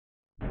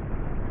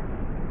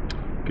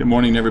Good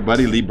morning,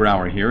 everybody. Lee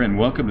Brower here, and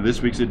welcome to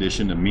this week's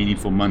edition of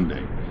Meaningful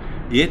Monday.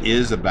 It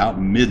is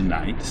about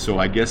midnight, so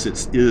I guess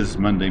it is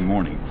Monday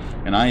morning,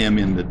 and I am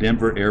in the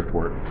Denver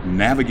airport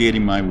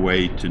navigating my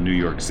way to New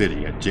York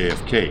City at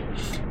JFK.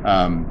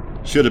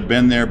 Should have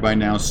been there by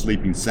now,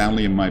 sleeping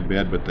soundly in my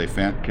bed, but they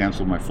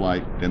canceled my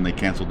flight, then they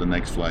canceled the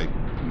next flight,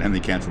 and then they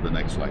canceled the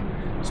next flight.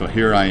 So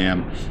here I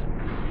am,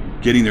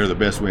 getting there the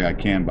best way I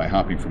can by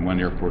hopping from one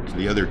airport to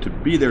the other to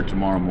be there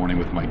tomorrow morning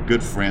with my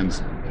good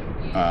friends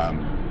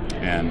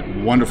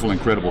and wonderful,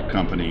 incredible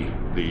company,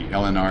 the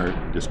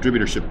LNR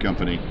Distributorship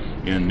Company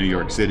in New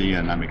York City,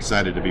 and I'm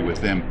excited to be with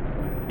them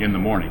in the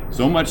morning.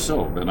 So much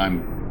so that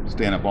I'm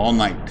staying up all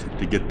night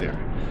to get there.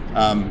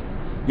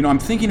 I'm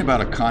thinking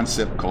about a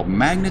concept called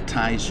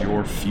magnetize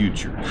your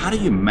future. How do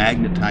you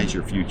magnetize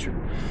your future?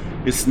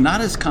 It's not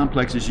as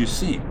complex as you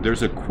seem.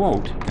 There's a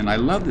quote, and I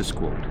love this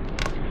quote,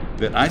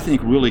 that I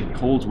think really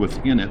holds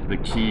within it the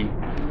key,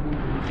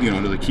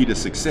 to the key to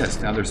success.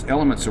 Now, there's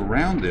elements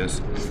around this,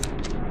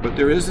 but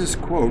there is this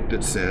quote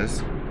that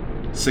says,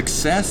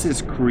 "Success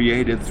is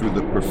created through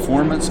the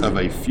performance of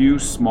a few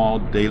small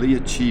daily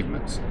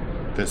achievements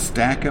that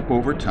stack up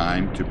over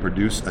time to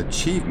produce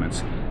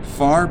achievements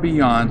far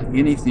beyond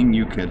anything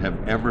you could have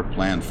ever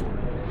planned for."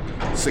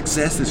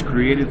 Success is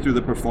created through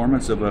the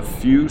performance of a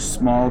few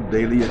small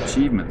daily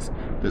achievements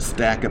that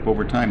stack up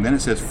over time. Then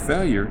it says,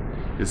 failure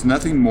is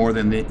nothing more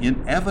than the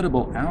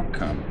inevitable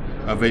outcome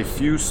of a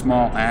few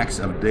small acts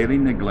of daily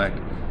neglect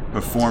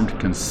performed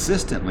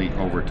consistently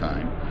over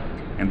time.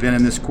 And then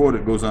in this quote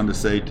it goes on to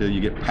say till you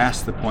get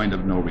past the point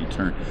of no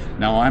return.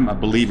 Now, I'm a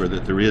believer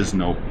that there is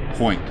no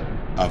point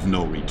of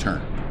no return.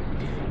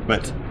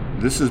 But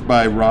this is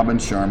by Robin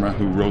Sharma,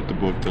 who wrote the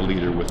book The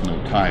Leader with No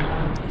Title.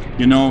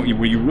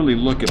 Where you really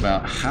look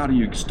about how do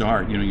you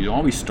start, you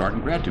always start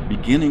in gratitude.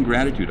 Begin in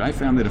gratitude. I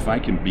found that if I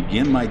can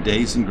begin my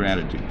days in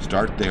gratitude,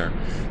 start there,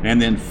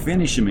 and then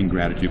finish them in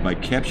gratitude by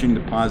capturing the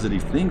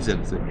positive things that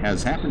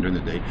has happened during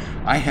the day,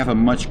 I have a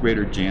much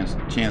greater chance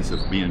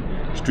of being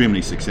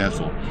extremely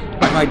successful.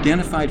 I've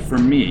identified for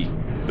me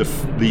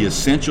the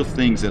essential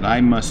things that I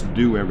must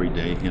do every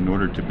day in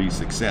order to be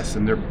success,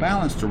 and they're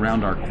balanced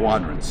around our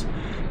quadrants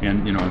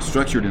and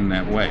structured in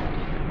that way.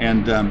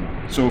 And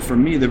so for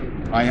me,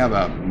 I have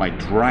my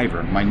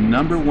driver, my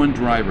number one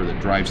driver that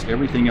drives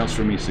everything else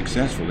for me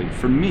successfully.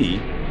 For me,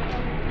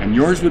 and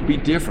yours would be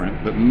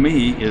different, but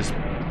me is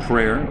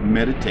prayer,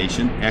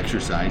 meditation,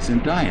 exercise,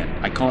 and diet.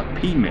 I call it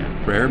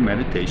PMED, prayer,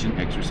 meditation,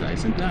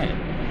 exercise, and diet.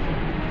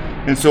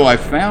 And so I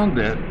found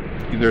that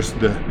there's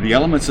the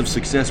elements of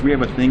success. We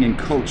have a thing in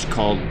Coach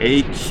called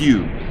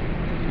AQ.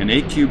 And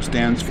AQ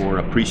stands for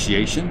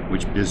appreciation,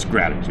 which is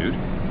gratitude.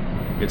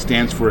 It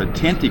stands for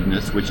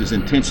attentiveness, which is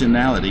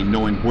intentionality,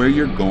 knowing where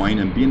you're going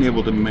and being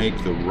able to make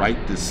the right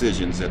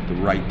decisions at the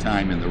right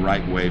time in the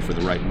right way for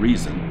the right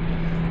reason.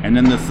 And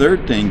then the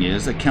third thing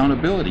is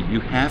accountability. You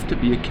have to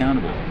be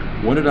accountable.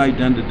 What have I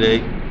done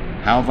today?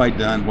 How have I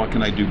done? What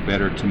can I do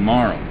better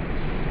tomorrow?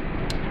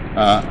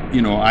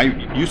 I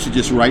used to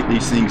just write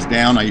these things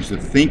down. I used to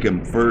think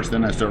them first,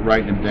 then I start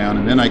writing them down,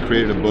 and then I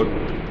created a book.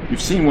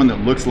 You've seen one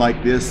that looks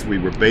like this. We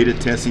were beta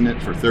testing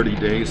it for 30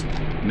 days.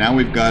 Now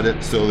we've got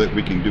it so that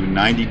we can do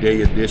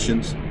 90-day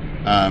editions.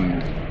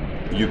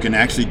 You can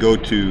actually go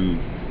to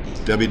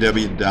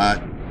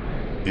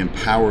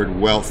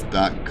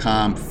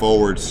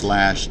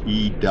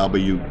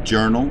www.empoweredwealth.com/EW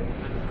journal.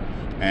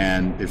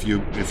 And if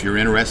you're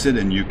interested,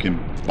 and you can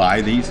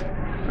buy these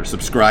or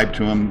subscribe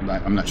to them.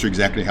 I'm not sure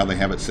exactly how they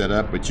have it set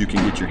up, but you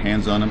can get your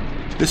hands on them.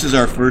 This is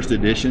our first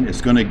edition. It's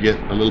going to get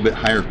a little bit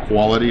higher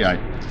quality.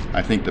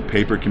 I think the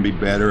paper can be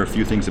better, a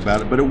few things about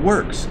it, but it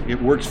works.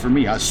 It works for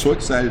me. I was so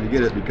excited to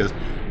get it because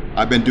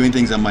I've been doing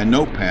things on my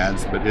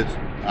notepads, but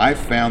I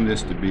found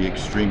this to be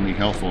extremely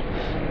helpful.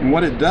 And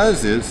what it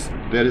does is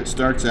that it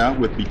starts out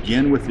with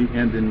begin with the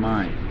end in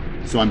mind.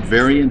 So I'm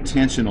very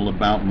intentional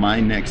about my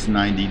next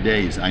 90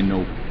 days. I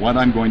know what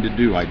I'm going to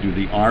do. I do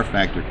the R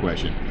factor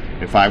question.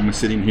 If I'm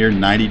sitting here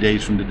 90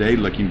 days from today,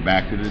 looking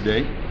back to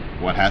today,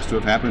 what has to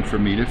have happened for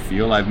me to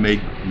feel I've made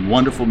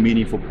wonderful,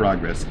 meaningful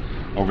progress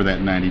over that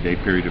 90-day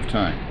period of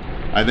time?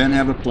 I then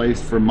have a place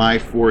for my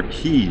 4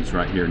 keys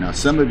right here. Now,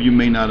 some of you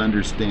may not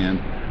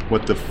understand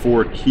what the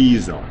 4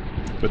 keys are,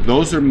 but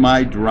those are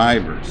my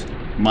drivers.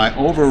 My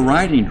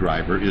overriding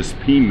driver is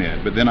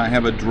PMED, but then I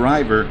have a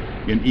driver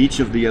in each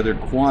of the other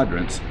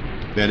quadrants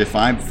that if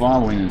I'm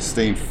following and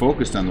staying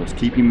focused on those,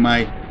 keeping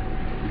my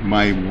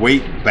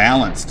weight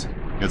balanced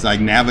as I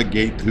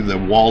navigate through the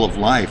wall of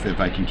life,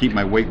 if I can keep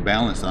my weight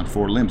balanced on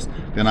 4 limbs,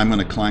 then I'm going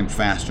to climb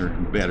faster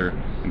and better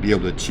and be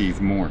able to achieve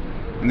more.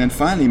 And then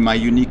finally, my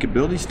unique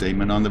ability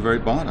statement on the very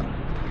bottom.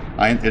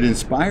 It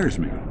inspires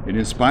me. It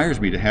inspires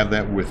me to have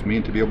that with me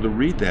and to be able to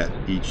read that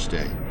each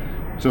day.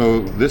 So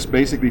this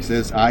basically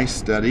says, I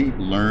study,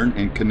 learn,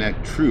 and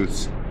connect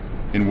truths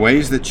in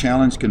ways that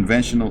challenge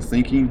conventional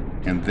thinking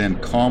and then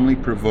calmly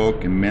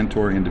provoke and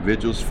mentor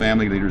individuals,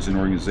 family leaders, and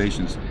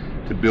organizations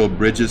to build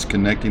bridges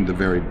connecting the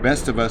very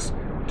best of us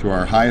to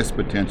our highest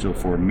potential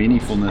for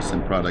meaningfulness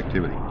and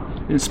productivity.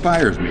 It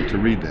inspires me to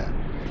read that.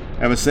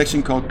 I have a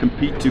section called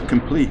Compete to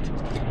Complete.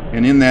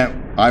 And in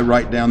that I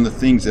write down the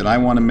things that I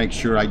want to make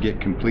sure I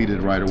get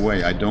completed right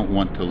away. I don't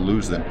want to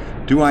lose them.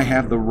 Do I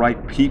have the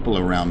right people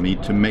around me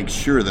to make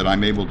sure that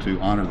I'm able to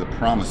honor the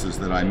promises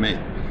that I make?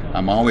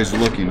 I'm always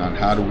looking on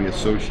how do we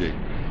associate.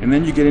 And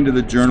then you get into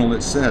the journal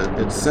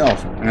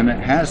itself, and it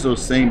has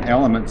those same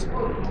elements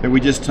that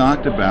we just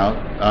talked about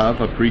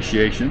of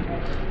appreciation,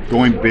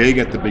 going big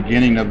at the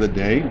beginning of the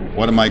day.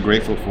 What am I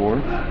grateful for?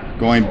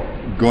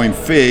 Going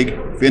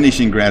fig,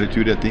 finishing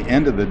gratitude at the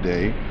end of the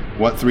day.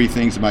 What 3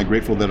 things am I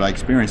grateful that I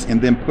experienced?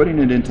 And then putting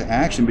it into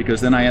action,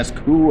 because then I ask,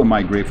 who am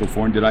I grateful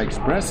for, and did I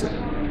express it?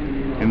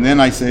 And then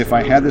I say, if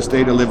I had this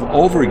day to live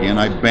over again,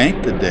 I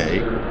bank the day.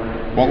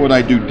 What would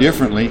I do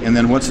differently? And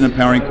then what's an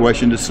empowering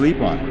question to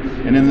sleep on?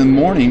 And in the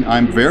morning,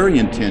 I'm very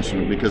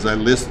intentional because I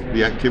list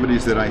the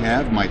activities that I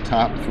have, my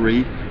top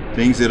 3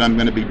 things that I'm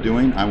going to be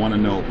doing. I want to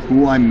know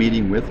who I'm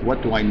meeting with.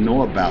 What do I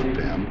know about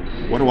them?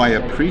 What do I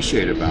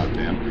appreciate about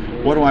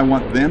them? What do I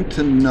want them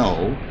to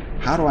know?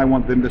 How do I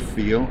want them to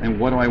feel? And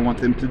what do I want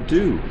them to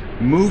do?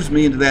 Moves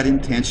me into that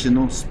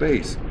intentional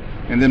space.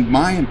 And then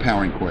my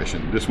empowering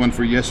question, this one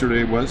for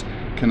yesterday was,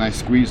 can I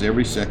squeeze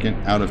every second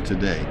out of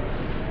today?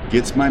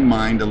 Gets my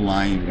mind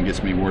aligned and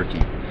gets me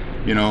working.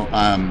 You know,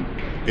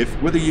 if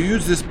whether you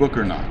use this book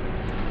or not,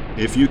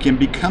 if you can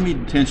become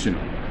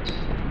intentional,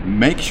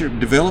 make sure,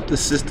 develop the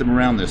system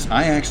around this.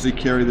 I actually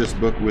carry this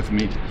book with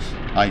me.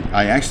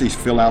 I actually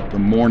fill out the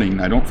morning.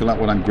 I don't fill out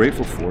what I'm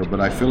grateful for, but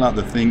I fill out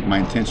my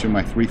intention,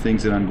 my 3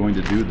 things that I'm going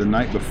to do the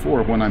night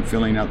before when I'm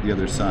filling out the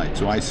other side.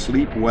 So I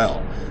sleep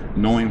well,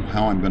 knowing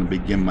how I'm going to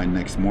begin my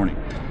next morning.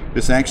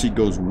 This actually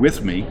goes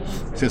with me.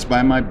 It sits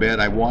by my bed.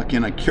 I walk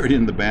in, I carry it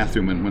in the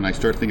bathroom, and when I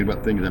start thinking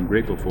about things I'm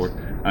grateful for,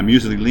 I'm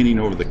usually leaning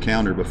over the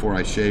counter before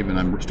I shave, and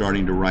I'm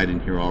starting to write in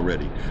here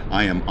already.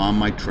 I am on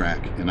my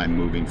track, and I'm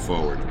moving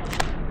forward.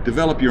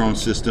 Develop your own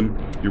system.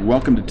 You're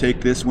welcome to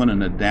take this one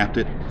and adapt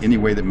it any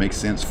way that makes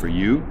sense for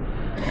you.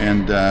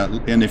 And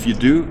if you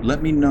do,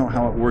 let me know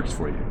how it works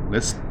for you.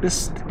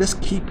 Let's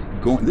keep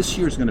going. This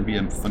year is going to be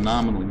a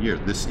phenomenal year.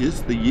 This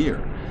is the year.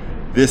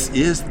 This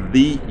is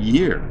the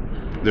year.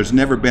 There's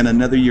never been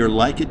another year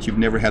like it. You've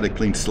never had a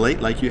clean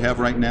slate like you have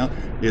right now.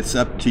 It's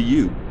up to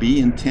you. Be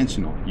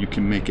intentional. You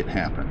can make it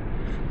happen.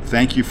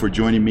 Thank you for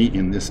joining me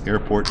in this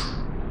airport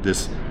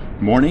this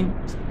morning,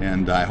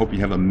 and I hope you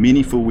have a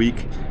meaningful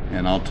week,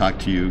 and I'll talk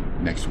to you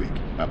next week.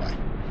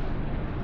 Bye-bye.